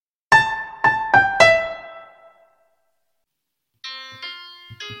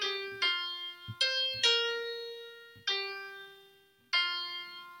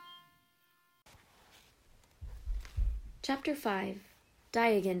Chapter 5.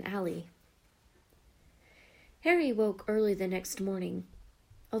 Diagon Alley. Harry woke early the next morning.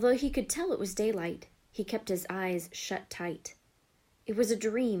 Although he could tell it was daylight, he kept his eyes shut tight. It was a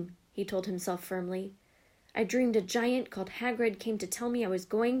dream, he told himself firmly. I dreamed a giant called Hagrid came to tell me I was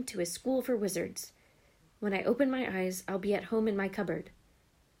going to a school for wizards. When I open my eyes, I'll be at home in my cupboard.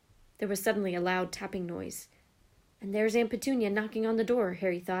 There was suddenly a loud tapping noise. And there's Aunt Petunia knocking on the door,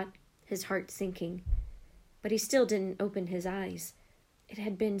 Harry thought, his heart sinking. But he still didn't open his eyes. It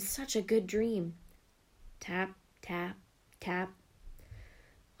had been such a good dream. Tap, tap, tap.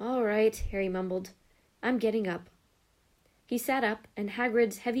 All right, Harry mumbled. I'm getting up. He sat up, and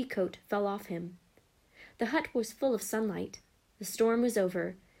Hagrid's heavy coat fell off him. The hut was full of sunlight. The storm was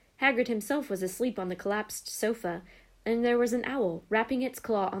over. Hagrid himself was asleep on the collapsed sofa, and there was an owl rapping its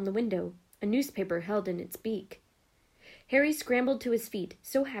claw on the window, a newspaper held in its beak. Harry scrambled to his feet,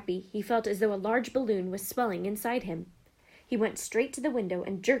 so happy he felt as though a large balloon was swelling inside him. He went straight to the window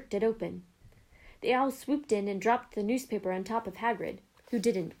and jerked it open. The owl swooped in and dropped the newspaper on top of Hagrid, who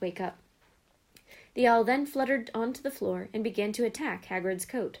didn't wake up. The owl then fluttered onto the floor and began to attack Hagrid's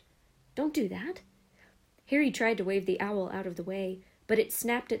coat. Don't do that. Harry tried to wave the owl out of the way, but it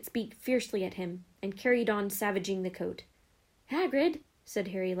snapped its beak fiercely at him and carried on savaging the coat. Hagrid, said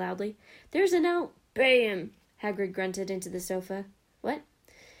Harry loudly, there's an owl. Pay him, Hagrid grunted into the sofa. What?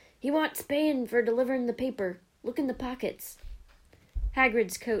 He wants payin' for delivering the paper. Look in the pockets.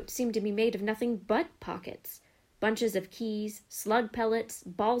 Hagrid's coat seemed to be made of nothing but pockets. Bunches of keys, slug pellets,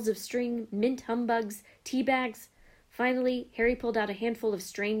 balls of string, mint humbugs, tea bags. Finally, Harry pulled out a handful of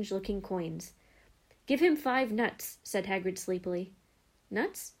strange-looking coins. Give him 5 nuts, said Hagrid sleepily.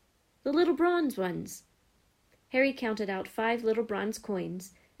 Nuts? The little bronze ones. Harry counted out 5 little bronze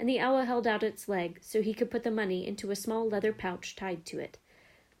coins, and the owl held out its leg so he could put the money into a small leather pouch tied to it.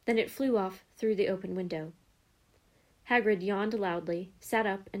 Then it flew off through the open window. Hagrid yawned loudly, sat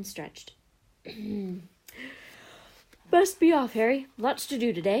up, and stretched. Best be off, Harry. Lots to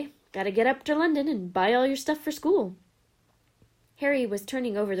do today. Gotta get up to London and buy all your stuff for school. Harry was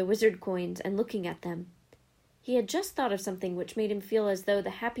turning over the wizard coins and looking at them. He had just thought of something which made him feel as though the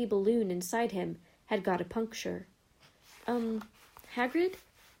happy balloon inside him had got a puncture. Hagrid?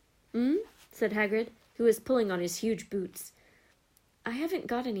 Said Hagrid, who was pulling on his huge boots. I haven't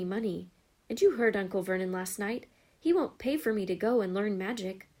got any money. And you heard Uncle Vernon last night. He won't pay for me to go and learn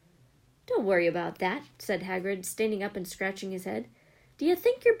magic. Don't worry about that, said Hagrid, standing up and scratching his head. Do you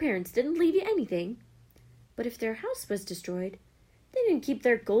think your parents didn't leave you anything? But if their house was destroyed, they didn't keep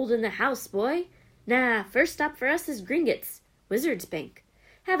their gold in the house, boy. Nah, first stop for us is Gringotts, Wizard's Bank.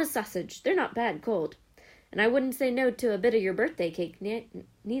 Have a sausage. They're not bad cold. And I wouldn't say no to a bit of your birthday cake,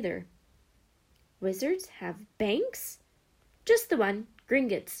 neither. Wizards have banks? Just the one,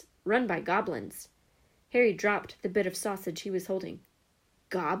 Gringotts, run by goblins. Harry dropped the bit of sausage he was holding.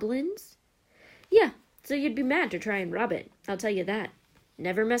 Goblins? Yeah, so you'd be mad to try and rob it, I'll tell you that.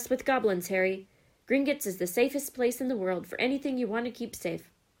 Never mess with goblins, Harry. Gringotts is the safest place in the world for anything you want to keep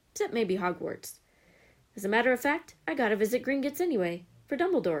safe, except maybe Hogwarts. As a matter of fact, I gotta visit Gringotts anyway, for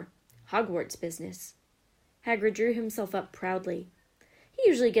Dumbledore. Hogwarts business. Hagrid drew himself up proudly. He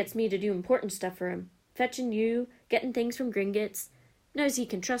usually gets me to do important stuff for him, fetching you, getting things from Gringotts. Knows he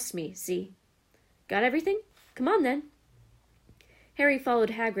can trust me, see? Got everything? Come on, then. Harry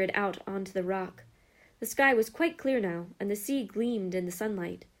followed Hagrid out onto the rock. The sky was quite clear now, and the sea gleamed in the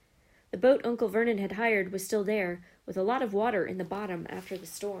sunlight. The boat Uncle Vernon had hired was still there, with a lot of water in the bottom after the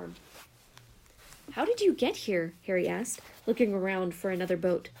storm. How did you get here? Harry asked, looking around for another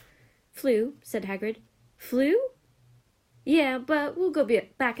boat. Flew, said Hagrid. Flew? Yeah, but we'll go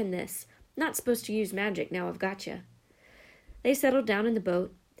back in this. Not supposed to use magic now I've got you. They settled down in the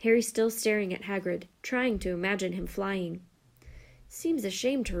boat, Harry still staring at Hagrid, trying to imagine him flying. Seems a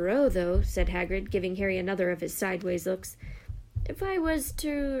shame to row, though, said Hagrid, giving Harry another of his sideways looks. If I was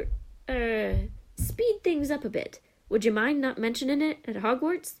to, speed things up a bit, would you mind not mentioning it at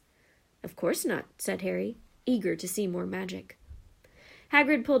Hogwarts? Of course not, said Harry, eager to see more magic.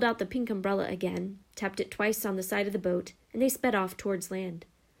 Hagrid pulled out the pink umbrella again, tapped it twice on the side of the boat, and they sped off towards land.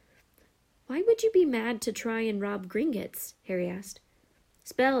 Why would you be mad to try and rob Gringotts? Harry asked.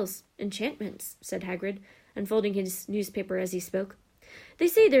 Spells, enchantments, said Hagrid, unfolding his newspaper as he spoke. They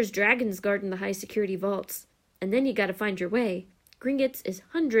say there's dragons guarding the high-security vaults, and then you gotta find your way. Gringotts is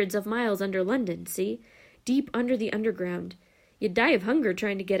hundreds of miles under London, see? Deep under the underground. You'd die of hunger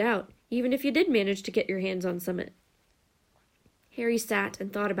trying to get out, even if you did manage to get your hands on some. Harry sat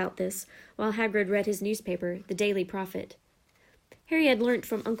and thought about this, while Hagrid read his newspaper, The Daily Prophet. Harry had learnt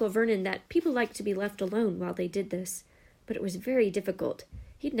from Uncle Vernon that people liked to be left alone while they did this, but it was very difficult.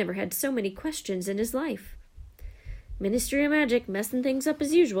 He'd never had so many questions in his life. "Ministry of Magic, messing things up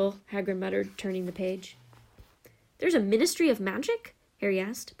as usual," Hagrid muttered, turning the page. "There's a Ministry of Magic?" Harry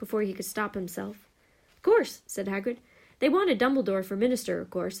asked, before he could stop himself. "Of course," said Hagrid. "They wanted Dumbledore for minister, of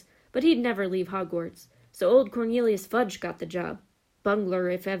course, but he'd never leave Hogwarts, so old Cornelius Fudge got the job. Bungler,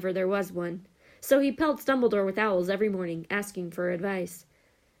 if ever there was one. So he pelts Dumbledore with owls every morning, asking for advice."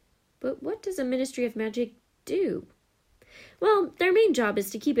 "But what does a Ministry of Magic do?" "Well, their main job is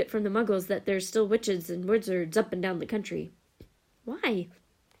to keep it from the muggles that there's still witches and wizards up and down the country." "Why?"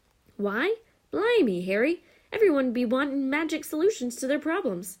 "Why? Blimey, Harry. Everyone be wanting magic solutions to their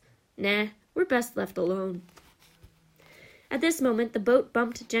problems. Nah, we're best left alone." At this moment, the boat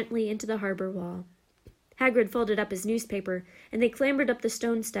bumped gently into the harbor wall. Hagrid folded up his newspaper, and they clambered up the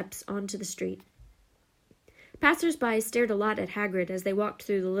stone steps onto the street. Passers-by stared a lot at Hagrid as they walked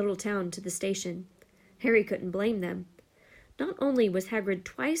through the little town to the station. Harry couldn't blame them. Not only was Hagrid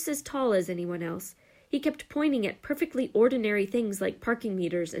twice as tall as anyone else, he kept pointing at perfectly ordinary things like parking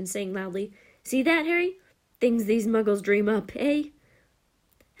meters and saying loudly, "See that, Harry? Things these muggles dream up, eh?"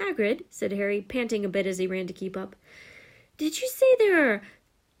 "Hagrid," said Harry, panting a bit as he ran to keep up, "did you say there are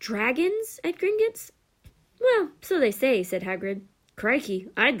dragons at Gringotts?" "Well, so they say," said Hagrid. "Crikey,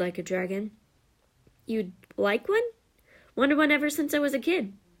 I'd like a dragon." "You'd like one?" "Wanted one ever since I was a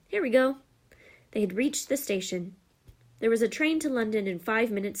kid. Here we go." They had reached the station. There was a train to London in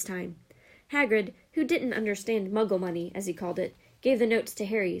 5 minutes' time. Hagrid, who didn't understand Muggle money, as he called it, gave the notes to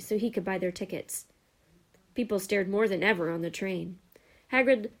Harry so he could buy their tickets. People stared more than ever on the train.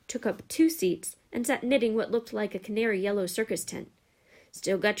 Hagrid took up 2 seats and sat knitting what looked like a canary yellow circus tent.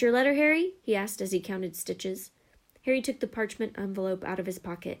 "Still got your letter, Harry?" he asked as he counted stitches. Harry took the parchment envelope out of his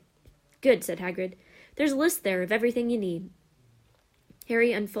pocket. "Good," said Hagrid. "There's a list there of everything you need."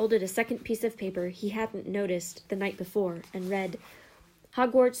 Harry unfolded a second piece of paper he hadn't noticed the night before and read,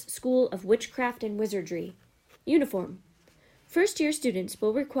 "Hogwarts School of Witchcraft and Wizardry. Uniform. First-year students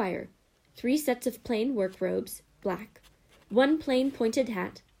will require 3 sets of plain work robes, black. 1 plain pointed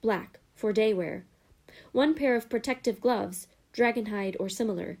hat, black, for day wear. 1 pair of protective gloves, dragonhide or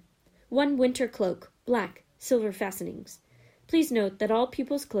similar. 1 winter cloak, black, silver fastenings. Please note that all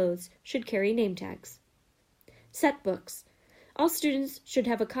pupils' clothes should carry name tags. Set books. All students should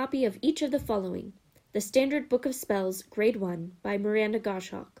have a copy of each of the following: The Standard Book of Spells, Grade 1, by Miranda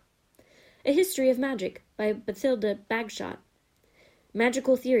Goshawk. A History of Magic, by Bathilda Bagshot.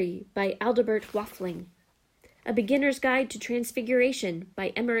 Magical Theory, by Aldebert Waffling. A Beginner's Guide to Transfiguration, by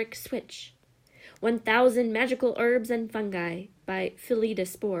Emmerich Switch. 1,000 Magical Herbs and Fungi, by Philida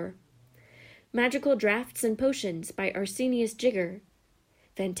Spore. Magical Drafts and Potions, by Arsenius Jigger.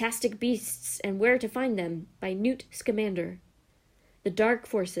 Fantastic Beasts and Where to Find Them, by Newt Scamander. The Dark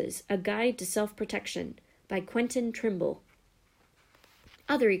Forces, A Guide to Self-Protection, by Quentin Trimble.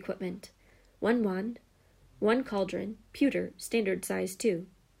 Other equipment: 1 wand, 1 cauldron, pewter, standard size 2,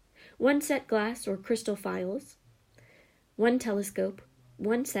 1 set glass or crystal phials, 1 telescope,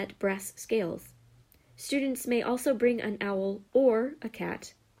 1 set brass scales. Students may also bring an owl or a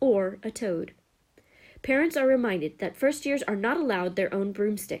cat or a toad. Parents are reminded that first years are not allowed their own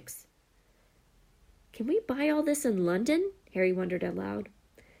broomsticks. "Can we buy all this in London?" Harry wondered aloud.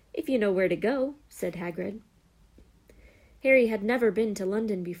 "If you know where to go," said Hagrid. Harry had never been to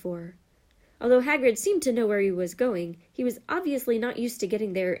London before. Although Hagrid seemed to know where he was going, he was obviously not used to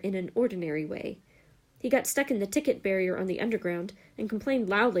getting there in an ordinary way. He got stuck in the ticket barrier on the Underground and complained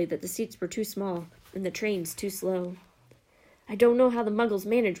loudly that the seats were too small and the trains too slow. "I don't know how the Muggles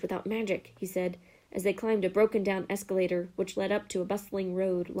manage without magic," he said, as they climbed a broken-down escalator which led up to a bustling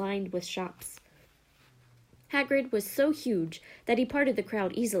road lined with shops. Hagrid was so huge that he parted the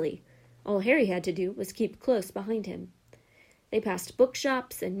crowd easily. All Harry had to do was keep close behind him. They passed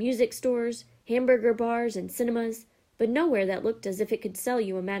bookshops and music stores, hamburger bars and cinemas, but nowhere that looked as if it could sell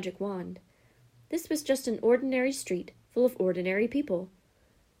you a magic wand. This was just an ordinary street full of ordinary people.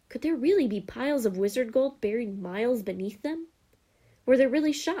 Could there really be piles of wizard gold buried miles beneath them? Were there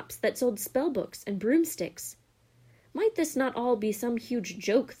really shops that sold spellbooks and broomsticks? Might this not all be some huge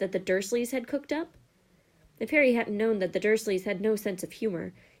joke that the Dursleys had cooked up? If Harry hadn't known that the Dursleys had no sense of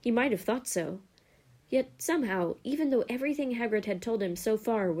humor, he might have thought so. Yet somehow, even though everything Hagrid had told him so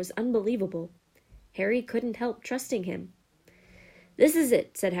far was unbelievable, Harry couldn't help trusting him. "This is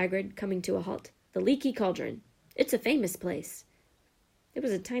it," said Hagrid, coming to a halt. "The Leaky Cauldron. It's a famous place." It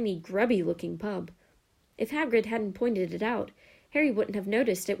was a tiny, grubby-looking pub. If Hagrid hadn't pointed it out, Harry wouldn't have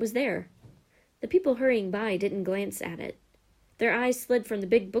noticed it was there. The people hurrying by didn't glance at it. Their eyes slid from the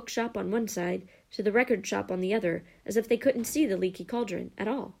big bookshop on one side to the record shop on the other, as if they couldn't see the leaky cauldron at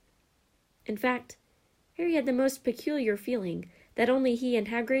all. In fact, Harry had the most peculiar feeling that only he and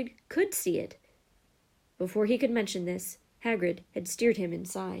Hagrid could see it. Before he could mention this, Hagrid had steered him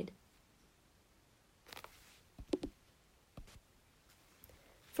inside.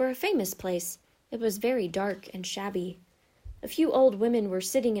 For a famous place, it was very dark and shabby. A few old women were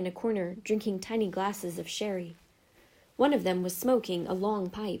sitting in a corner, drinking tiny glasses of sherry. One of them was smoking a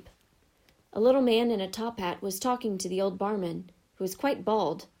long pipe. A little man in a top hat was talking to the old barman, who was quite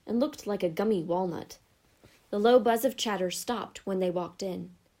bald and looked like a gummy walnut. The low buzz of chatter stopped when they walked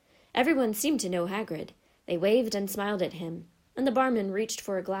in. Everyone seemed to know Hagrid. They waved and smiled at him, and the barman reached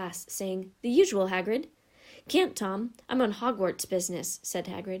for a glass, saying, "The usual, Hagrid." "Can't, Tom. I'm on Hogwarts business," said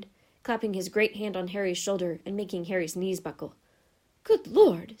Hagrid, clapping his great hand on Harry's shoulder and making Harry's knees buckle. "Good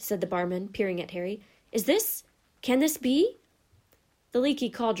Lord," said the barman, peering at Harry. Can this be?" The leaky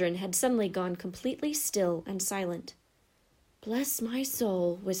cauldron had suddenly gone completely still and silent. "Bless my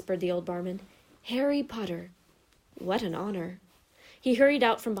soul," whispered the old barman. "Harry Potter. What an honor." He hurried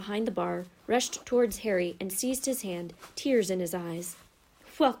out from behind the bar, rushed towards Harry, and seized his hand, tears in his eyes.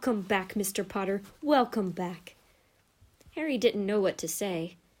 "Welcome back, Mr. Potter. Welcome back." Harry didn't know what to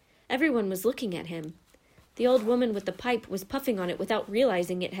say. Everyone was looking at him. The old woman with the pipe was puffing on it without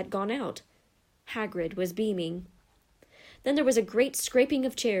realizing it had gone out. Hagrid was beaming. Then there was a great scraping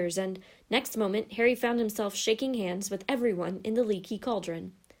of chairs, and next moment Harry found himself shaking hands with everyone in the leaky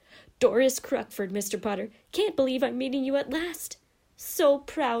cauldron. "Doris Crockford, Mr. Potter. Can't believe I'm meeting you at last. So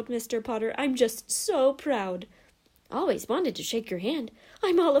proud, Mr. Potter. I'm just so proud. Always wanted to shake your hand.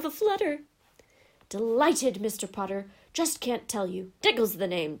 I'm all of a flutter." "Delighted, Mr. Potter. Just can't tell you. Diggle's the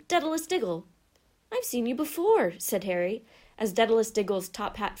name. Daedalus Diggle." "I've seen you before," said Harry, as Daedalus Diggle's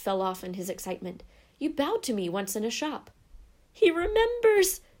top hat fell off in his excitement. "You bowed to me once in a shop." "He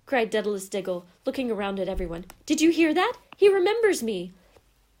remembers!" cried Daedalus Diggle, looking around at everyone. "Did you hear that? He remembers me!"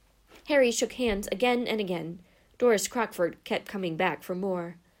 Harry shook hands again and again. Doris Crockford kept coming back for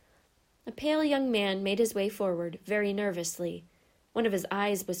more. A pale young man made his way forward, very nervously. One of his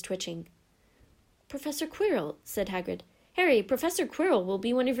eyes was twitching. "Professor Quirrell," said Hagrid. "Harry, Professor Quirrell will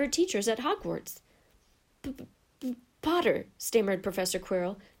be one of your teachers at Hogwarts." "Potter," stammered Professor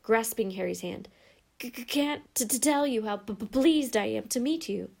Quirrell, grasping Harry's hand. "Can't tell you how pleased I am to meet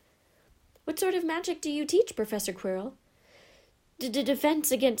you." "What sort of magic do you teach, Professor Quirrell?"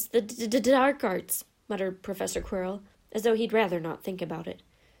 Defense against the dark arts," muttered Professor Quirrell, as though he'd rather not think about it.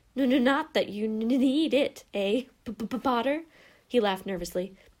 "No, not that you need it, eh, Potter?" He laughed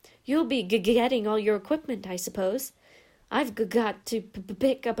nervously. "You'll be getting all your equipment, I suppose. I've got to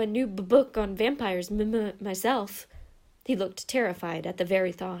pick up a new book on vampires myself." He looked terrified at the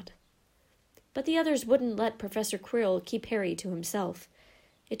very thought. But the others wouldn't let Professor Quirrell keep Harry to himself.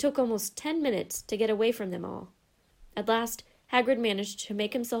 It took almost 10 minutes to get away from them all. At last, Hagrid managed to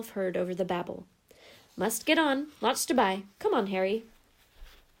make himself heard over the babble. "Must get on. Lots to buy. Come on, Harry."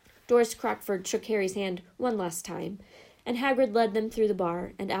 Doris Crockford shook Harry's hand one last time, and Hagrid led them through the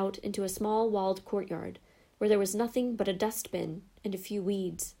bar and out into a small walled courtyard, where there was nothing but a dustbin and a few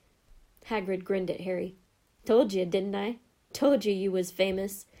weeds. Hagrid grinned at Harry. "Told you, didn't I? Told you was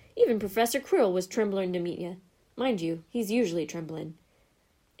famous. Even Professor Quirrell was trembling to meet you. Mind you, he's usually trembling."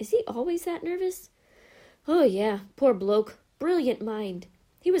 "Is he always that nervous?" "Oh, yeah, poor bloke. Brilliant mind.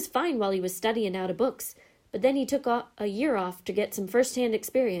 He was fine while he was studying out of books, but then he took a year off to get some first-hand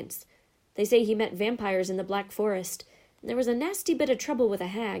experience. They say he met vampires in the Black Forest, and there was a nasty bit of trouble with a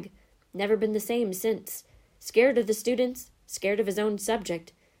hag. Never been the same since. Scared of the students, scared of his own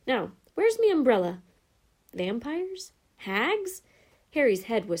subject. Now, where's me umbrella?" "Vampires? Hags?" Harry's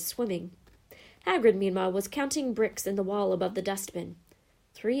head was swimming. Hagrid, meanwhile, was counting bricks in the wall above the dustbin.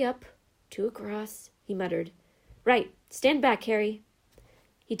 3 up, 2 across, he muttered. "Right, stand back, Harry."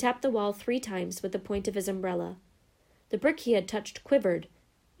 He tapped the wall 3 times with the point of his umbrella. The brick he had touched quivered.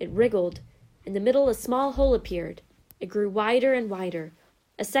 It wriggled. In the middle a small hole appeared. It grew wider and wider.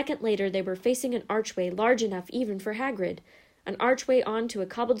 A second later they were facing an archway large enough even for Hagrid, an archway onto a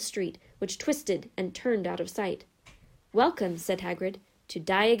cobbled street which twisted and turned out of sight. "Welcome," said Hagrid, "to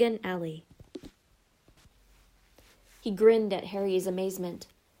Diagon Alley." He grinned at Harry's amazement.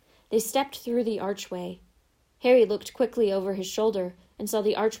 They stepped through the archway. Harry looked quickly over his shoulder and saw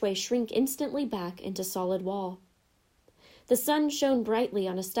the archway shrink instantly back into solid wall. The sun shone brightly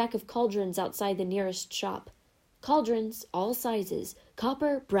on a stack of cauldrons outside the nearest shop. Cauldrons, all sizes,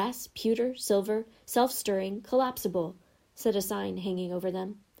 copper, brass, pewter, silver, self-stirring, collapsible, said a sign hanging over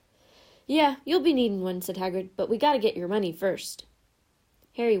them. "Yeah, you'll be needing one," said Hagrid, "but we gotta get your money first."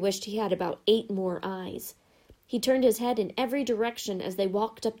 Harry wished he had about 8 more eyes. He turned his head in every direction as they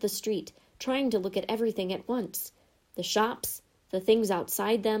walked up the street, trying to look at everything at once. The shops, the things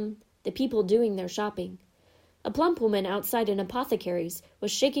outside them, the people doing their shopping. A plump woman outside an apothecary's was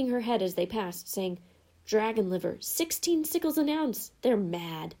shaking her head as they passed, saying, "Dragon liver, 16 sickles an ounce! They're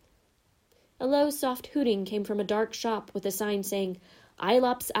mad!" A low, soft hooting came from a dark shop with a sign saying,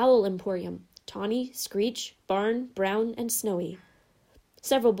 "Aelop's Owl Emporium, Tawny, Screech, Barn, Brown, and Snowy."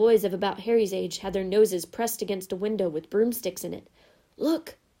 Several boys of about Harry's age had their noses pressed against a window with broomsticks in it.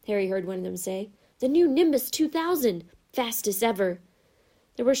 "Look," Harry heard one of them say, "the new Nimbus 2000, fastest ever."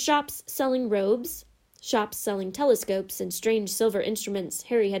 There were shops selling robes, shops selling telescopes and strange silver instruments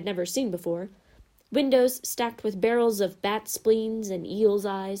Harry had never seen before, windows stacked with barrels of bat spleens and eel's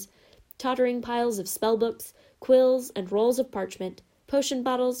eyes, tottering piles of spellbooks, quills and rolls of parchment, potion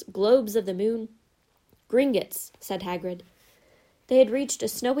bottles, globes of the moon. "Gringotts," said Hagrid. They had reached a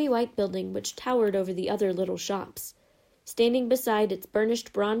snowy white building which towered over the other little shops. Standing beside its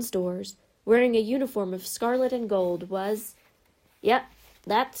burnished bronze doors, wearing a uniform of scarlet and gold, was— "Yep,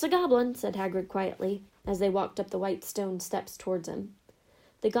 that's a goblin," said Hagrid quietly, as they walked up the white stone steps towards him.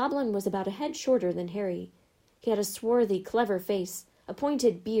 The goblin was about a head shorter than Harry. He had a swarthy, clever face, a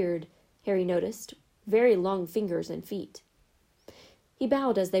pointed beard, Harry noticed, very long fingers and feet. He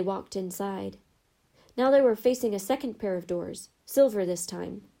bowed as they walked inside. Now they were facing a second pair of doors, silver this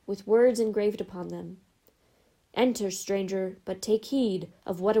time, with words engraved upon them. "Enter, stranger, but take heed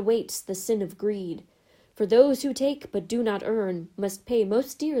of what awaits the sin of greed. For those who take but do not earn must pay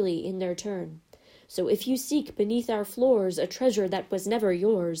most dearly in their turn. So if you seek beneath our floors a treasure that was never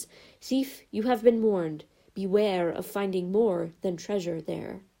yours, thief, you have been warned. Beware of finding more than treasure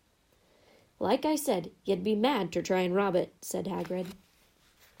there." "Like I said, you'd be mad to try and rob it," said Hagrid.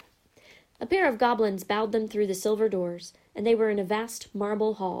 A pair of goblins bowed them through the silver doors, and they were in a vast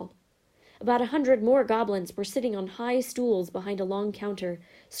marble hall. About 100 more goblins were sitting on high stools behind a long counter,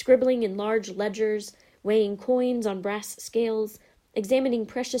 scribbling in large ledgers, weighing coins on brass scales, examining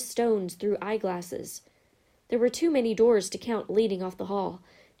precious stones through eyeglasses. There were too many doors to count leading off the hall,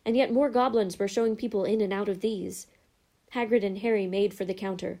 and yet more goblins were showing people in and out of these. Hagrid and Harry made for the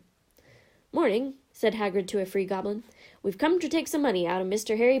counter. "Morning," said Hagrid to a free goblin. "We've come to take some money out of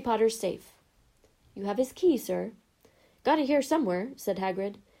Mr. Harry Potter's safe." "You have his key, sir." "Got it here somewhere," said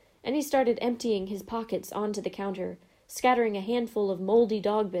Hagrid, and he started emptying his pockets onto the counter, scattering a handful of moldy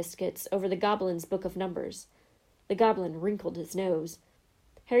dog biscuits over the goblin's book of numbers. The goblin wrinkled his nose.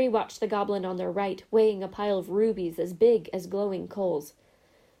 Harry watched the goblin on their right, weighing a pile of rubies as big as glowing coals.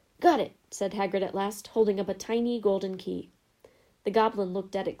 "Got it," said Hagrid at last, holding up a tiny golden key. The goblin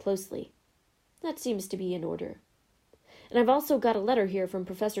looked at it closely. "That seems to be in order." "And I've also got a letter here from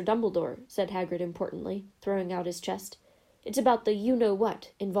Professor Dumbledore," said Hagrid importantly, throwing out his chest. "It's about the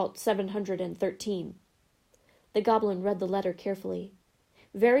you-know-what in Vault 713. The goblin read the letter carefully.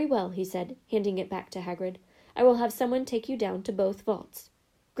 "Very well," he said, handing it back to Hagrid. "I will have someone take you down to both vaults.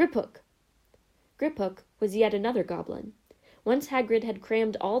 Griphook." Griphook was yet another goblin. Once Hagrid had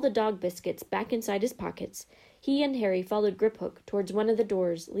crammed all the dog biscuits back inside his pockets, he and Harry followed Griphook towards one of the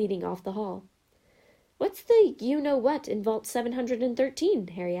doors leading off the hall. "What's the you-know-what in Vault 713?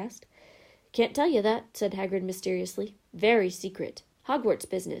 Harry asked. "Can't tell you that," said Hagrid mysteriously. "Very secret. Hogwarts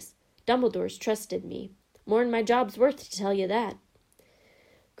business. Dumbledore's trusted me. More'n my job's worth to tell you that."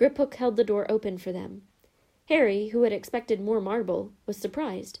 Griphook held the door open for them. Harry, who had expected more marble, was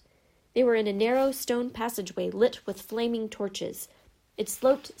surprised. They were in a narrow stone passageway lit with flaming torches. It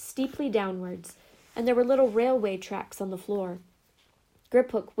sloped steeply downwards, and there were little railway tracks on the floor.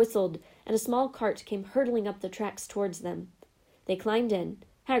 Griphook whistled, and a small cart came hurtling up the tracks towards them. They climbed in,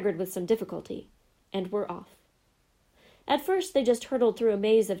 Hagrid with some difficulty, and were off. At first they just hurtled through a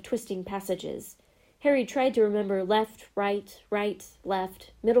maze of twisting passages. Harry tried to remember left, right,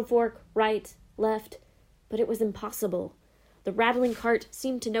 left, middle fork, right, left, but it was impossible. The rattling cart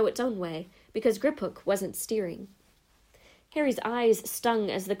seemed to know its own way, because Griphook wasn't steering. Harry's eyes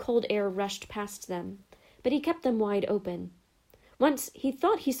stung as the cold air rushed past them, but he kept them wide open. Once he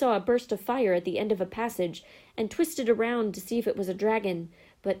thought he saw a burst of fire at the end of a passage, and twisted around to see if it was a dragon,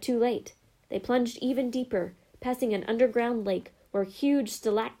 but too late. They plunged even deeper, passing an underground lake where huge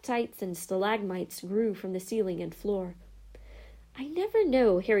stalactites and stalagmites grew from the ceiling and floor. "I never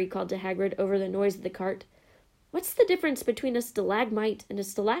know," Harry called to Hagrid over the noise of the cart. "What's the difference between a stalagmite and a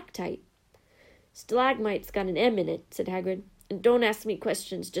stalactite?" "Stalagmite's got an M in it," said Hagrid. "And don't ask me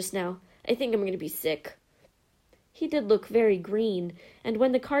questions just now. I think I'm going to be sick." He did look very green, and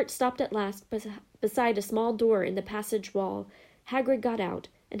when the cart stopped at last beside a small door in the passage wall, Hagrid got out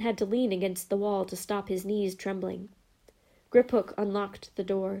and had to lean against the wall to stop his knees trembling. Griphook unlocked the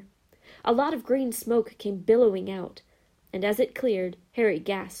door. A lot of green smoke came billowing out, and as it cleared, Harry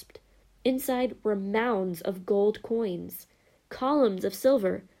gasped. Inside were mounds of gold coins, columns of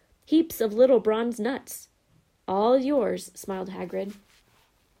silver, heaps of little bronze nuts. "All yours," smiled Hagrid.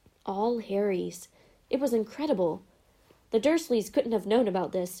 All Harry's. It was incredible. The Dursleys couldn't have known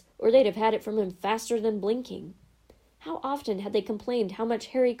about this, or they'd have had it from him faster than blinking. How often had they complained how much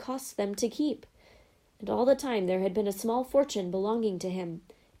Harry cost them to keep? And all the time there had been a small fortune belonging to him,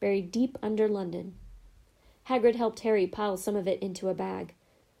 buried deep under London. Hagrid helped Harry pile some of it into a bag.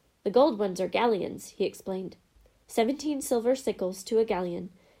 "The gold ones are galleons," he explained. 17 silver sickles to a galleon,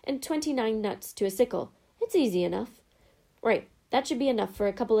 and 29 nuts to a sickle. It's easy enough. Right, that should be enough for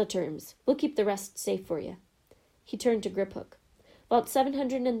a couple of terms. We'll keep the rest safe for you. He turned to Griphook. "Vault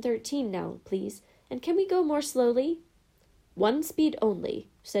 713 now, please, and can we go more slowly?" "One speed only,"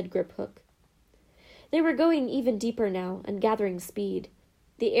 said Griphook. They were going even deeper now, and gathering speed.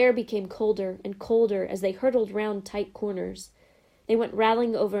 The air became colder and colder as they hurtled round tight corners. They went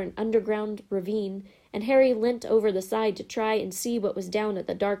rattling over an underground ravine, and Harry leant over the side to try and see what was down at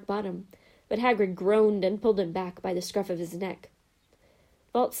the dark bottom, but Hagrid groaned and pulled him back by the scruff of his neck.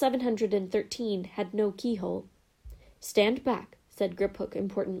 Vault 713 had no keyhole. "Stand back," said Griphook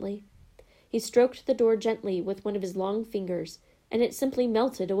importantly. He stroked the door gently with one of his long fingers, and it simply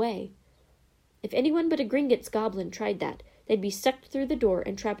melted away. "If anyone but a Gringotts goblin tried that, they'd be sucked through the door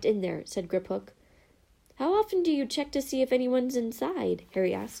and trapped in there," said Griphook. "How often do you check to see if anyone's inside?"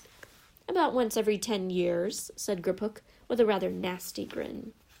 Harry asked. "About once every 10 years, said Griphook, with a rather nasty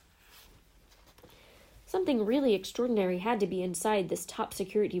grin. Something really extraordinary had to be inside this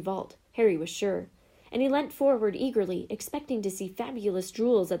top-security vault, Harry was sure, and he leant forward eagerly, expecting to see fabulous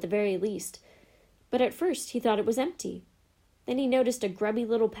jewels at the very least. But at first he thought it was empty. Then he noticed a grubby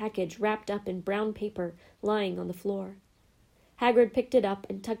little package wrapped up in brown paper lying on the floor. Hagrid picked it up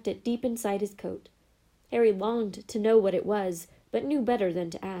and tucked it deep inside his coat. Harry longed to know what it was, but knew better than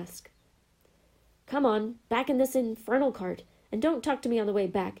to ask. "Come on, back in this infernal cart, and don't talk to me on the way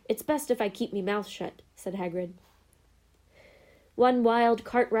back. It's best if I keep me mouth shut," said Hagrid. One wild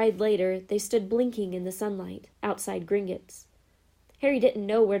cart ride later, they stood blinking in the sunlight, outside Gringotts. Harry didn't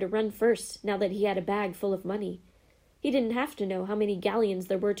know where to run first, now that he had a bag full of money. He didn't have to know how many galleons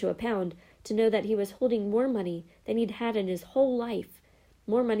there were to a pound to know that he was holding more money than he'd had in his whole life,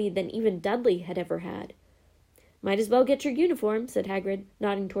 more money than even Dudley had ever had. "Might as well get your uniform," said Hagrid,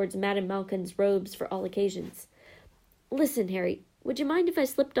 nodding towards Madame Malkin's robes for all occasions. "Listen, Harry, would you mind if I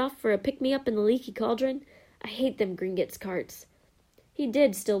slipped off for a pick-me-up in the Leaky Cauldron? I hate them Gringotts carts." He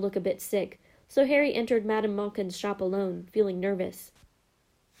did still look a bit sick, so Harry entered Madame Malkin's shop alone, feeling nervous.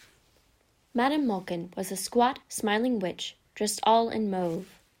 Madame Malkin was a squat, smiling witch, dressed all in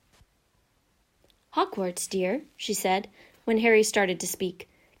mauve. "Hogwarts, dear," she said, when Harry started to speak.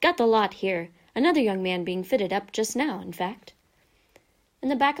 "Got the lot here. Another young man being fitted up just now, in fact." In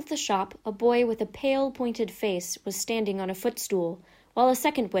the back of the shop, a boy with a pale, pointed face was standing on a footstool, while a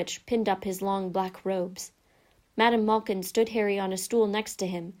second witch pinned up his long black robes. Madame Malkin stood Harry on a stool next to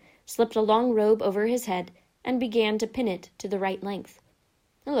him, slipped a long robe over his head, and began to pin it to the right length.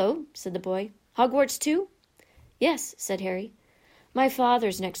 "Hello," said the boy. "Hogwarts, too?" "Yes," said Harry. "My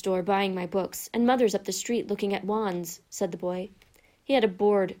father's next door buying my books, and Mother's up the street looking at wands," said the boy. He had a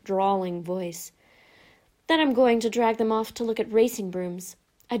bored, drawling voice. "Then I'm going to drag them off to look at racing brooms.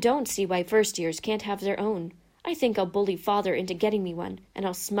 I don't see why first years can't have their own. I think I'll bully Father into getting me one, and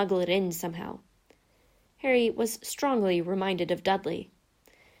I'll smuggle it in somehow." Harry was strongly reminded of Dudley.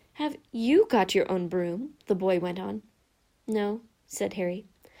 "Have you got your own broom?" the boy went on. "No," said Harry.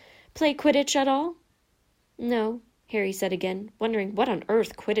 "Play Quidditch at all?" "No," Harry said again, wondering what on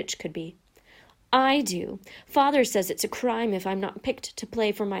earth Quidditch could be. "I do. Father says it's a crime if I'm not picked to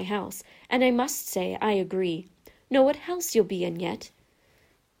play for my house, and I must say I agree. Know what house you'll be in yet?"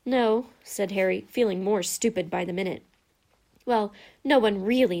 "No," said Harry, feeling more stupid by the minute. "Well, no one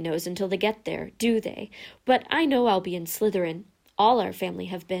really knows until they get there, do they? But I know I'll be in Slytherin. All our family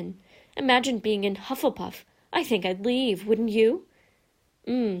have been. Imagine being in Hufflepuff. I think I'd leave, wouldn't you?"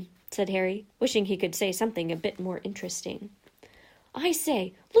 Said Harry, wishing he could say something a bit more interesting. "I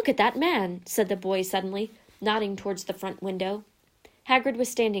say, look at that man," said the boy suddenly, nodding towards the front window. Hagrid was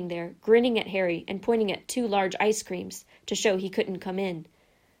standing there, grinning at Harry and pointing at 2 large ice creams to show he couldn't come in.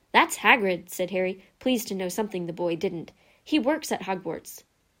 "That's Hagrid," said Harry, pleased to know something the boy didn't. "He works at Hogwarts."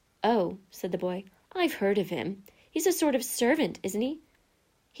 "Oh," said the boy, "I've heard of him. He's a sort of servant, isn't he?"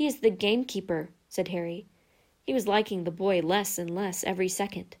 "He is the gamekeeper," said Harry. He was liking the boy less and less every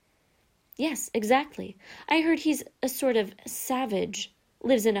second. "Yes, exactly. I heard he's a sort of savage."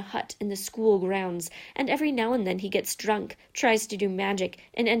 Lives in a hut in the school grounds, and every now and then he gets drunk, tries to do magic,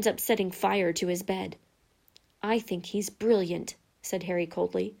 and ends up setting fire to his bed." "I think he's brilliant," said Harry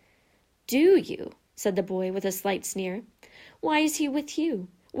coldly. "Do you?" said the boy with a slight sneer. "Why is he with you?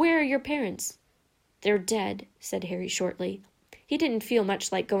 Where are your parents?" "They're dead," said Harry shortly. He didn't feel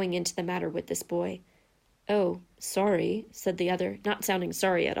much like going into the matter with this boy. "Oh, sorry," said the other, not sounding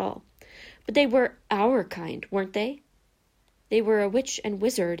sorry at all. "But they were our kind, weren't they?" "They were a witch and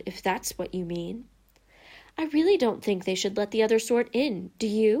wizard, if that's what you mean." "I really don't think they should let the other sort in, do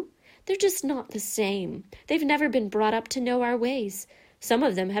you? They're just not the same. They've never been brought up to know our ways. Some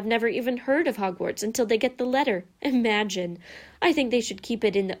of them have never even heard of Hogwarts until they get the letter. Imagine! I think they should keep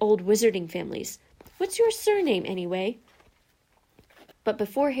it in the old wizarding families. What's your surname, anyway?" But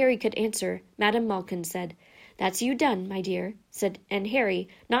before Harry could answer, Madame Malkin said, "That's you done, my dear," and Harry,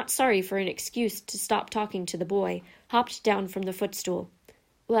 not sorry for an excuse to stop talking to the boy, hopped down from the footstool.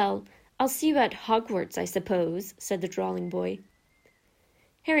 "Well, I'll see you at Hogwarts, I suppose," said the drawling boy.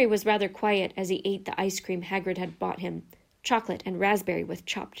 Harry was rather quiet as he ate the ice cream Hagrid had bought him, chocolate and raspberry with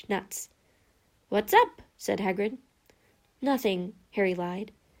chopped nuts. "What's up?" said Hagrid. "Nothing," Harry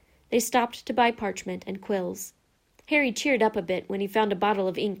lied. They stopped to buy parchment and quills. Harry cheered up a bit when he found a bottle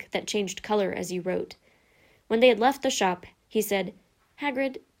of ink that changed color as he wrote. When they had left the shop, he said,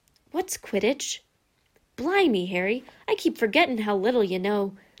 "Hagrid, what's Quidditch?" "Blimey, Harry, I keep forgetting how little you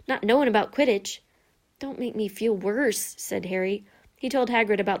know, not knowing about Quidditch." "Don't make me feel worse," said Harry. He told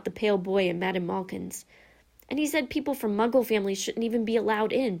Hagrid about the pale boy and Madame Malkin's. "And he said people from Muggle families shouldn't even be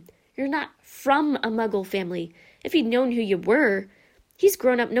allowed in. You're not from a Muggle family. If he'd known who you were. He's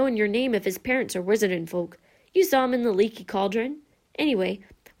grown up knowing your name if his parents are wizarding folk. You saw him in the Leaky Cauldron. Anyway,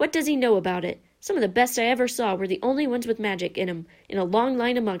 what does he know about it? Some of the best I ever saw were the only ones with magic in 'em, in a long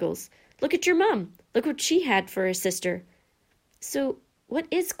line of Muggles. Look at your mum. Look what she had for a sister." "So, what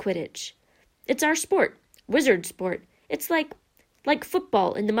is Quidditch?" "It's our sport. Wizard sport. It's like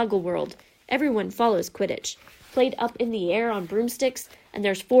football in the Muggle world. Everyone follows Quidditch. Played up in the air on broomsticks, and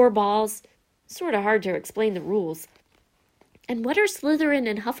there's 4 balls. Sort of hard to explain the rules." "And what are Slytherin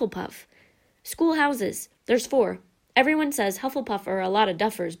and Hufflepuff?" "Schoolhouses. There's 4. Everyone says Hufflepuff are a lot of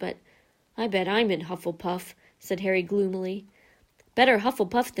duffers, but I bet I'm in Hufflepuff," said Harry gloomily. "Better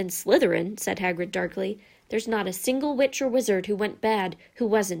Hufflepuff than Slytherin," said Hagrid darkly. "There's not a single witch or wizard who went bad who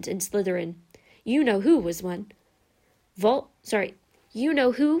wasn't in Slytherin. You know who was one." You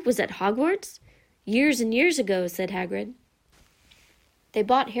know who was at Hogwarts?" "Years and years ago," said Hagrid. They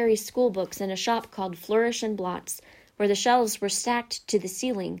bought Harry's school books in a shop called Flourish and Blots, where the shelves were stacked to the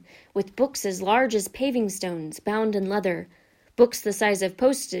ceiling, with books as large as paving stones, bound in leather, books the size of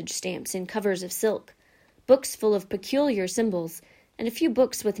postage stamps in covers of silk, books full of peculiar symbols, and a few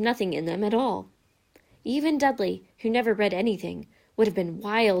books with nothing in them at all. Even Dudley, who never read anything, would have been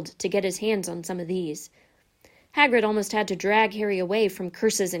wild to get his hands on some of these. Hagrid almost had to drag Harry away from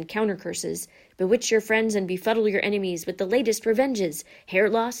curses and counter-curses, bewitch your friends and befuddle your enemies with the latest revenges, hair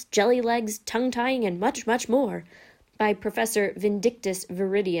loss, jelly legs, tongue-tying, and much, much more, by Professor Vindictus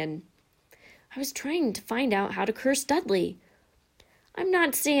Viridian. "I was trying to find out how to curse Dudley." "I'm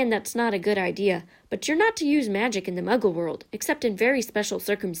not saying that's not a good idea, but you're not to use magic in the Muggle world, except in very special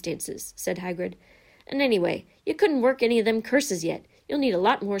circumstances," said Hagrid. "And anyway, you couldn't work any of them curses yet. You'll need a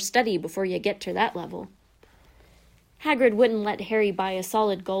lot more study before you get to that level." Hagrid wouldn't let Harry buy a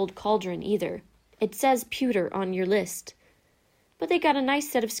solid gold cauldron either. "It says pewter on your list." But they got a nice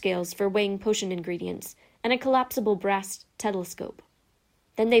set of scales for weighing potion ingredients, and a collapsible brass telescope.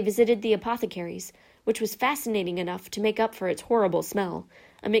 Then they visited the apothecary's, which was fascinating enough to make up for its horrible smell,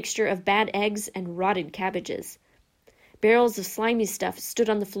 a mixture of bad eggs and rotted cabbages. Barrels of slimy stuff stood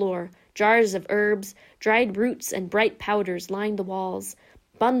on the floor, jars of herbs, dried roots and bright powders lined the walls,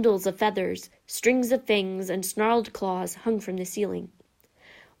 bundles of feathers, strings of fangs, and snarled claws hung from the ceiling.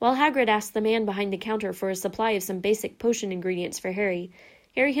 While Hagrid asked the man behind the counter for a supply of some basic potion ingredients for Harry,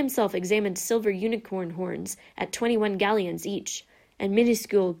 Harry himself examined silver unicorn horns at 21 galleons each, and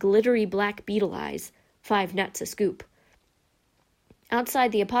minuscule glittery black beetle eyes, 5 nuts a scoop.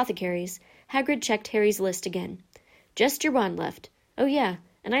 Outside the apothecary's, Hagrid checked Harry's list again. "Just your wand left. Oh yeah,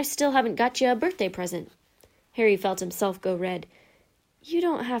 and I still haven't got you a birthday present." Harry felt himself go red. "You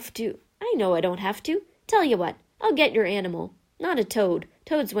don't have to." "I know I don't have to. Tell you what, I'll get your animal. Not a toad.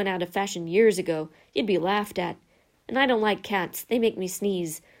 Toads went out of fashion years ago. You'd be laughed at. And I don't like cats. They make me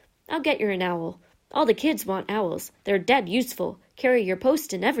sneeze. I'll get you an owl. All the kids want owls. They're dead useful. Carry your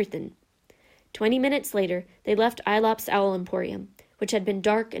post and everything." 20 minutes later, they left Aelop's Owl Emporium, which had been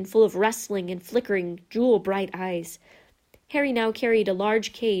dark and full of rustling and flickering, jewel-bright eyes. Harry now carried a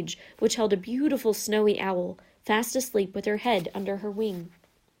large cage which held a beautiful snowy owl, fast asleep with her head under her wing.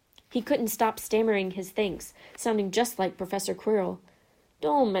 He couldn't stop stammering his thanks, sounding just like Professor Quirrell.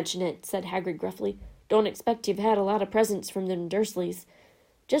 "Don't mention it," said Hagrid gruffly. "Don't expect you've had a lot of presents from them Dursleys.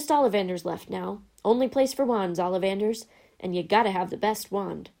 Just Ollivander's left now. Only place for wands, Ollivander's, and you gotta have the best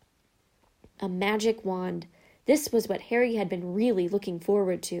wand." A magic wand. This was what Harry had been really looking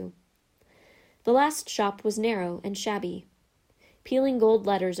forward to. The last shop was narrow and shabby. Peeling gold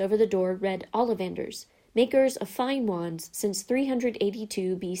letters over the door read Ollivander's, makers of fine wands since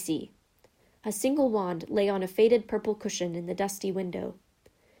 382 B.C. A single wand lay on a faded purple cushion in the dusty window.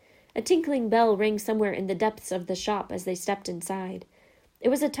 A tinkling bell rang somewhere in the depths of the shop as they stepped inside. It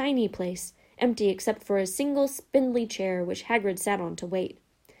was a tiny place, empty except for a single spindly chair which Hagrid sat on to wait.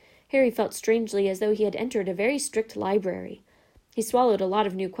 Harry felt strangely as though he had entered a very strict library. He swallowed a lot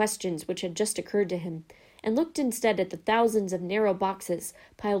of new questions which had just occurred to him, and looked instead at the thousands of narrow boxes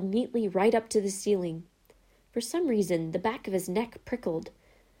piled neatly right up to the ceiling. For some reason, the back of his neck prickled.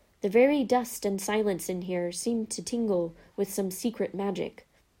 The very dust and silence in here seemed to tingle with some secret magic.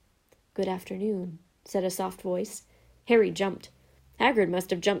 "Good afternoon," said a soft voice. Harry jumped. Hagrid must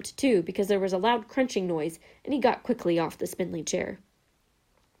have jumped too, because there was a loud crunching noise, and he got quickly off the spindly chair.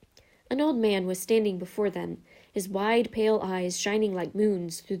 An old man was standing before them, his wide, pale eyes shining like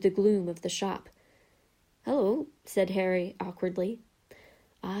moons through the gloom of the shop. "Hello," said Harry awkwardly.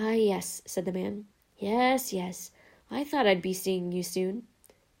 "Ah, yes," said the man. Yes. I thought I'd be seeing you soon.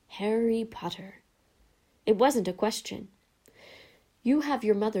 Harry Potter." It wasn't a question. "You have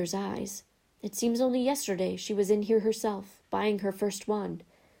your mother's eyes. It seems only yesterday she was in here herself, buying her first wand.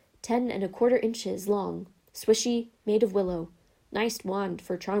 10 1/4 inches long, swishy, made of willow. Nice wand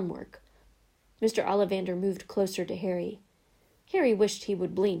for charm work." Mr. Ollivander moved closer to Harry. Harry wished he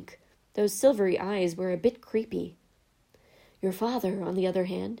would blink. Those silvery eyes were a bit creepy. "Your father, on the other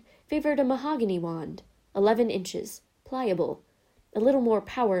hand, favored a mahogany wand, 11 inches, pliable, a little more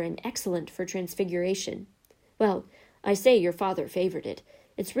power and excellent for transfiguration. Well, I say your father favored it.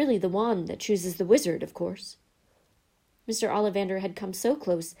 It's really the wand that chooses the wizard, of course." Mr. Ollivander had come so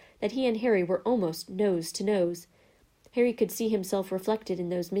close that he and Harry were almost nose to nose. Harry could see himself reflected in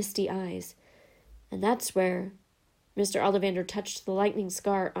those misty eyes. "And that's where—" Mr. Ollivander touched the lightning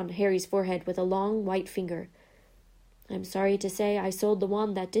scar on Harry's forehead with a long white finger. "I'm sorry to say I sold the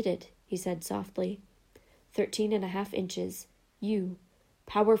wand that did it," he said softly. 13 1/2 inches. You.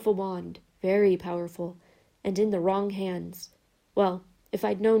 Powerful wand. Very powerful. And in the wrong hands. Well, if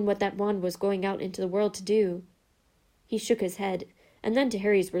I'd known what that wand was going out into the world to do—" He shook his head, and then to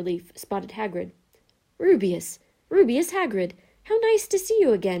Harry's relief spotted Hagrid. Rubeus Hagrid! How nice to see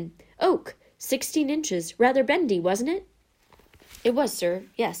you again! Oak! 16 inches. Rather bendy, wasn't it?" "It was, sir.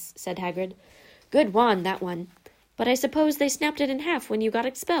 Yes," said Hagrid. "Good wand, that one. But I suppose they snapped it in half when you got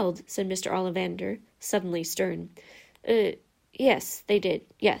expelled," said Mr. Ollivander, suddenly stern. Yes, they did.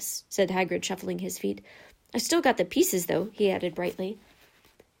 Yes," said Hagrid, shuffling his feet. "I still got the pieces, though," he added brightly.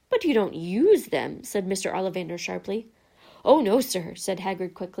 "But you don't use them," said Mr. Ollivander sharply. "Oh, no, sir," said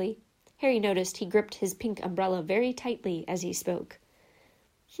Hagrid quickly. Harry noticed he gripped his pink umbrella very tightly as he spoke.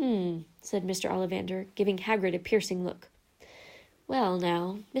 Said Mr. Ollivander, giving Hagrid a piercing look. "Well,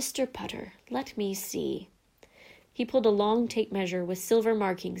 now, Mr. Potter, let me see." He pulled a long tape measure with silver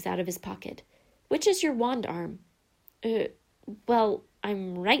markings out of his pocket. "Which is your wand arm?" Well,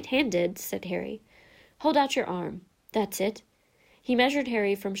 I'm right-handed," said Harry. "Hold out your arm. That's it." He measured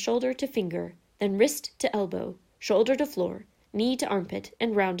Harry from shoulder to finger, then wrist to elbow, shoulder to floor, knee to armpit,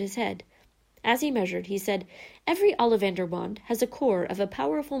 and round his head. As he measured, he said, "Every Ollivander wand has a core of a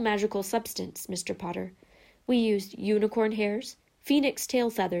powerful magical substance, Mr. Potter. We used unicorn hairs, phoenix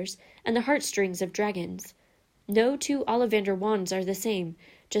tail feathers, and the heartstrings of dragons. No two Ollivander wands are the same,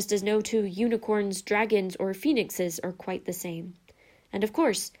 just as no two unicorns, dragons, or phoenixes are quite the same. And of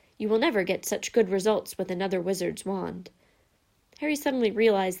course, you will never get such good results with another wizard's wand." Harry suddenly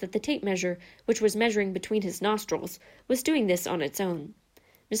realized that the tape measure, which was measuring between his nostrils, was doing this on its own.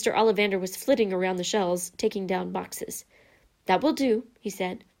 Mr. Ollivander was flitting around the shelves, taking down boxes. "That will do," he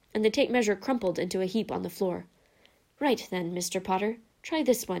said, and the tape measure crumpled into a heap on the floor. "Right then, Mr. Potter. Try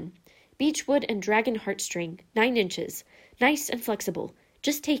this one. Beechwood and dragon heartstring, 9 inches. Nice and flexible.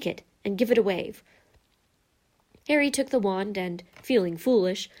 Just take it, and give it a wave." Harry took the wand and, feeling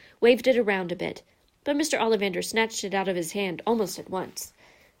foolish, waved it around a bit, but Mr. Ollivander snatched it out of his hand almost at once.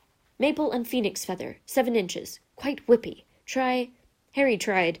 "Maple and phoenix feather, 7 inches. Quite whippy. Try—" Harry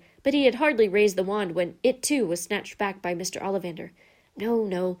tried, but he had hardly raised the wand when it, too, was snatched back by Mr. Ollivander.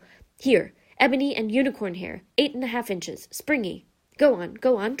 No. Here, ebony and unicorn hair, 8 1/2 inches. Springy. Go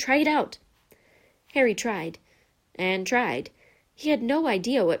on, try it out." Harry tried, and tried. He had no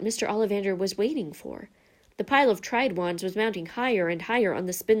idea what Mr. Ollivander was waiting for. The pile of tried wands was mounting higher and higher on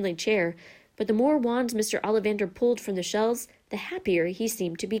the spindly chair, but the more wands Mr. Ollivander pulled from the shelves, the happier he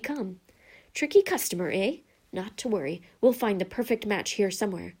seemed to become. Tricky customer, eh? Not to worry. We'll find the perfect match here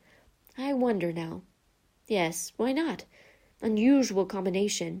somewhere. I wonder now. Yes, why not? Unusual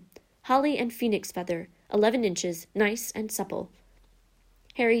combination. Holly and phoenix feather, 11 inches, nice and supple.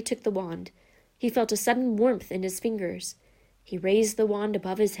 Harry took the wand. He felt a sudden warmth in his fingers. He raised the wand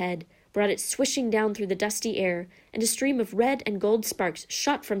above his head, brought it swishing down through the dusty air, and a stream of red and gold sparks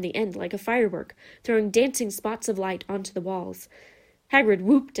shot from the end like a firework, throwing dancing spots of light onto the walls. Hagrid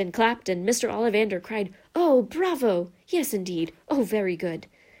whooped and clapped, and Mr. Ollivander cried, "Oh, bravo! Yes, indeed. Oh, very good."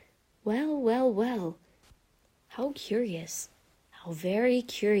 Well, well, well. How curious. How very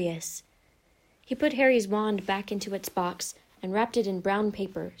curious. He put Harry's wand back into its box and wrapped it in brown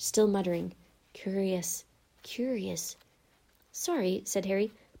paper, still muttering, "Curious, curious." "Sorry," said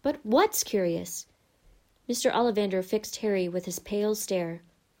Harry, "but what's curious?" Mr. Ollivander fixed Harry with his pale stare.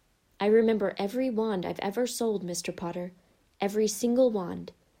 "I remember every wand I've ever sold, Mr. Potter. Every single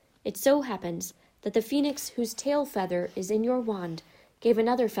wand. It so happens that the phoenix whose tail feather is in your wand gave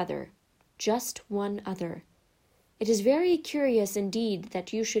another feather, just one other. It is very curious indeed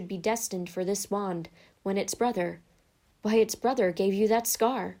that you should be destined for this wand when its brother gave you that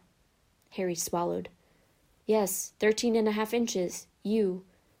scar." Harry swallowed. "Yes, 13.5 inches. You.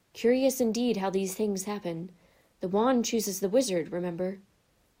 Curious indeed how these things happen. The wand chooses the wizard, remember.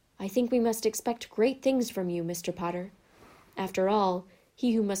 I think we must expect great things from you, Mr. Potter. After all,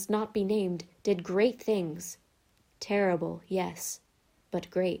 he who must not be named did great things. Terrible, yes, but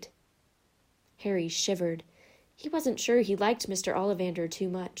great." Harry shivered. He wasn't sure he liked Mr. Ollivander too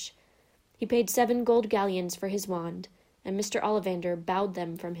much. He paid 7 gold galleons for his wand, and Mr. Ollivander bowed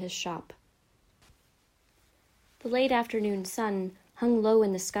them from his shop. The late afternoon sun hung low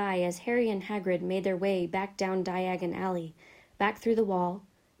in the sky as Harry and Hagrid made their way back down Diagon Alley, back through the wall,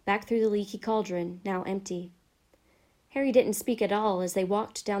 back through the leaky cauldron, now empty. Harry didn't speak at all as they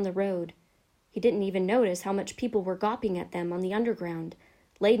walked down the road. He didn't even notice how much people were gawping at them on the underground,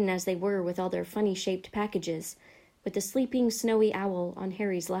 laden as they were with all their funny-shaped packages, with the sleeping snowy owl on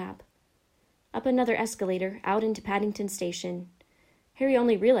Harry's lap. Up another escalator, out into Paddington Station. Harry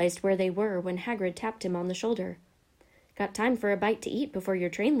only realized where they were when Hagrid tapped him on the shoulder. "Got time for a bite to eat before your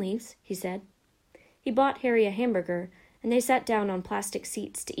train leaves," he said. He bought Harry a hamburger, and they sat down on plastic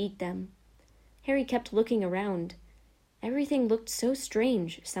seats to eat them. Harry kept looking around. Everything looked so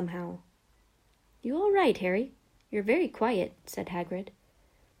strange, somehow. "You all right, Harry? You're very quiet," said Hagrid.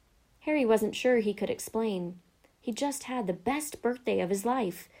 Harry wasn't sure he could explain. He just had the best birthday of his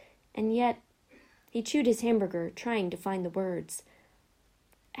life, and yet... He chewed his hamburger, trying to find the words.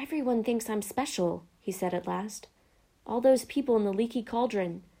 "Everyone thinks I'm special," he said at last. "All those people in the leaky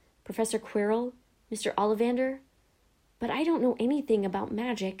cauldron, Professor Quirrell, Mr. Ollivander. But I don't know anything about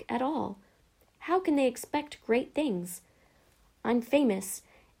magic at all. How can they expect great things? I'm famous,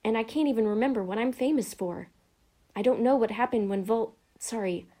 and I can't even remember what I'm famous for. I don't know what happened when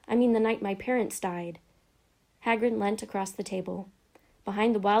the night my parents died." Hagrid leant across the table.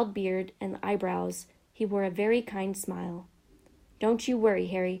 Behind the wild beard and the eyebrows, he wore a very kind smile. "Don't you worry,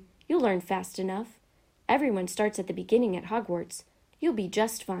 Harry. You'll learn fast enough. Everyone starts at the beginning at Hogwarts. You'll be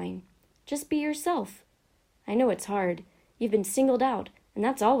just fine. Just be yourself. I know it's hard. You've been singled out, and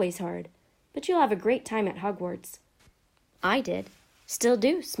that's always hard. But you'll have a great time at Hogwarts. I did. Still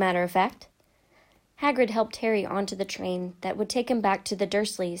do, 's matter of fact." Hagrid helped Harry onto the train that would take him back to the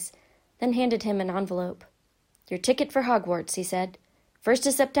Dursleys, then handed him an envelope. "Your ticket for Hogwarts," he said. "1st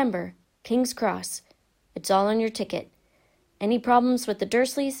of September, King's Cross. It's all on your ticket. Any problems with the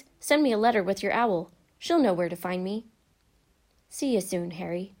Dursleys, send me a letter with your owl. She'll know where to find me." "See you soon,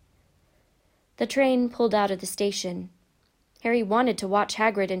 Harry." The train pulled out of the station. Harry wanted to watch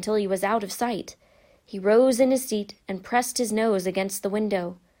Hagrid until he was out of sight. He rose in his seat and pressed his nose against the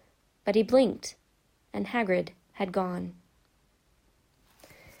window. But he blinked, and Hagrid had gone.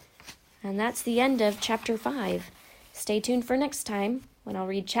 And that's the end of Chapter 5. Stay tuned for next time when I'll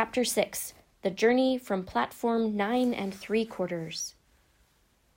read Chapter 6, The Journey from Platform 9 3/4.